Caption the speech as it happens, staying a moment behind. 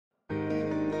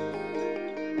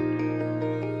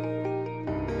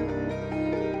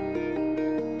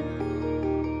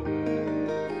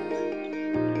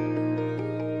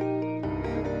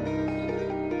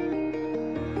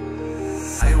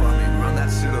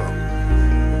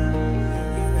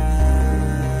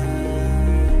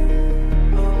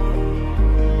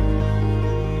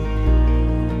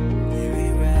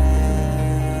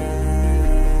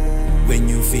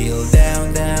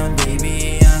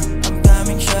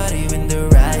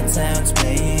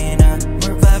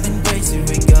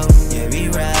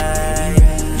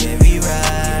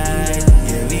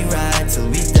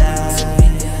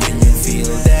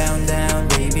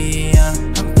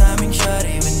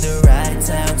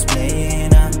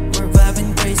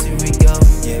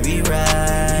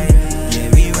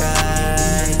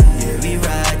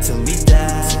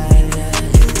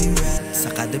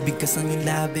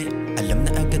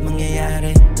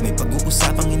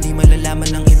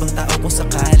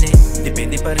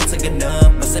Pwede pa rin sa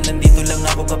ganap, basta nandito lang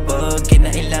ako kapag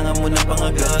kinailangan mo ng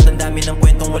pangagat. Ang dami ng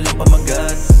kwentong walang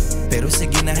pamagat, pero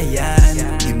sige na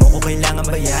hayaan, di mo ko kailangan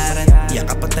bayaran. Iyak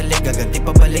ka pa talaga, gaganti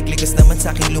pa balik, ligas naman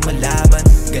sa'kin lumalaban.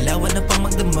 Galawan na pang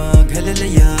magdamag,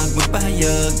 halalayag,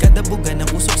 magpahayag. Kada buga ng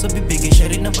usok sa bibig, siya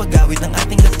rin ang pag-awit ng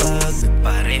ating lapag.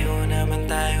 Pareho naman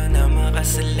tayo na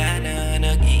makasalanan,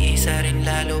 nag-iisa rin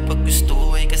lalo pag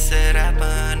gusto ay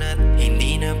kasarapan. At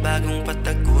hindi na bagong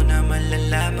patago na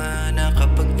malalaman na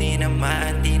kapag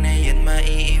tinamaan, di na yan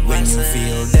maiiwasan. When you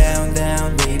feel down,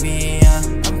 down, baby,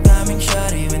 I'm coming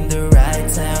shawty when the right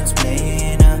sound's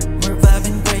playing. We're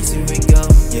vibing crazy, we go,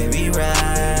 yeah we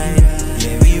ride,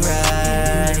 yeah we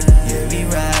ride, yeah we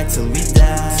ride till we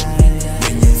die.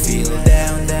 When you feel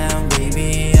down, down,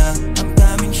 baby, I'm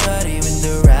coming shawty when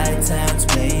the right sound's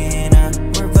playing.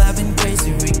 We're vibing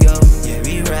crazy, we go, yeah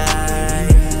we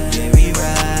ride, yeah we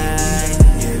ride,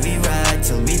 yeah we ride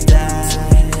till we die.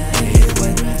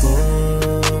 Ewan ko,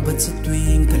 ba't sa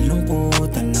tuwing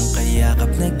kalungkutan ng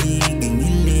kayakap nagiging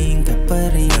hiling ka pa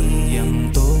rin?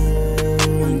 Yang to,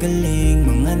 ang galing,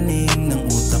 manganing ng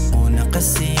utak ko na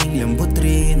kasing lambot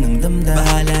rin ng damdam.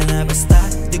 Bahala na basta,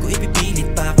 di ko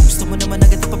ipipilit pa. Kung gusto mo naman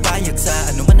agad na papayag sa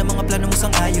ano man ang mga plano mo,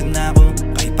 sang-ayon na ako.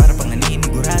 Kahit para pang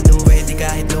naninigurado, pwede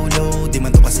kahit low-low. Di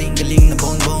man to kasing galing na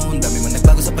bone-bone. Dami man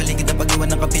nagbago sa paligid na pag-iwan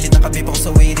ng kapilit, nakabip ako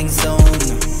sa waiting zone.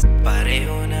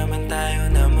 Pareho naman tayo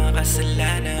na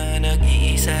makasalanan,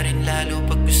 nag-iisa rin lalo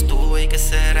pag gusto ay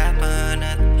kasarapan.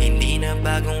 At hindi na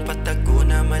bagong patago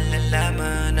na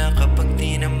malalaman na kapag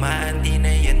tinamaan, di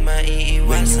na yan maiiwasan.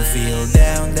 When you feel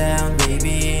down, down,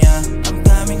 baby, I'm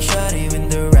coming shawty when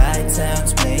the right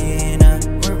sound's playing.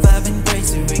 We're vibing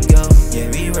crazy, we go, yeah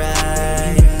we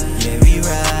ride, yeah we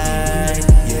ride,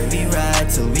 yeah we ride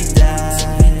till we die.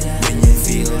 When you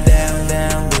feel down,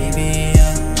 down, baby,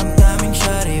 I'm coming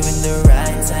shawty when the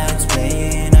right sound's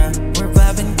playing. We're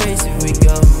vibing crazy, we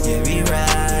go, yeah we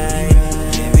ride,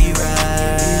 yeah we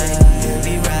ride, yeah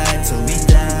we ride till we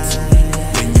die.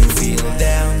 When you feel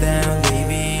down, down,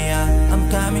 baby, I'm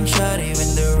coming shawty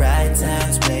when the right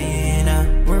sound's playing.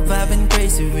 We're vibing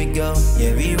crazy, we go,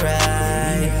 yeah we ride.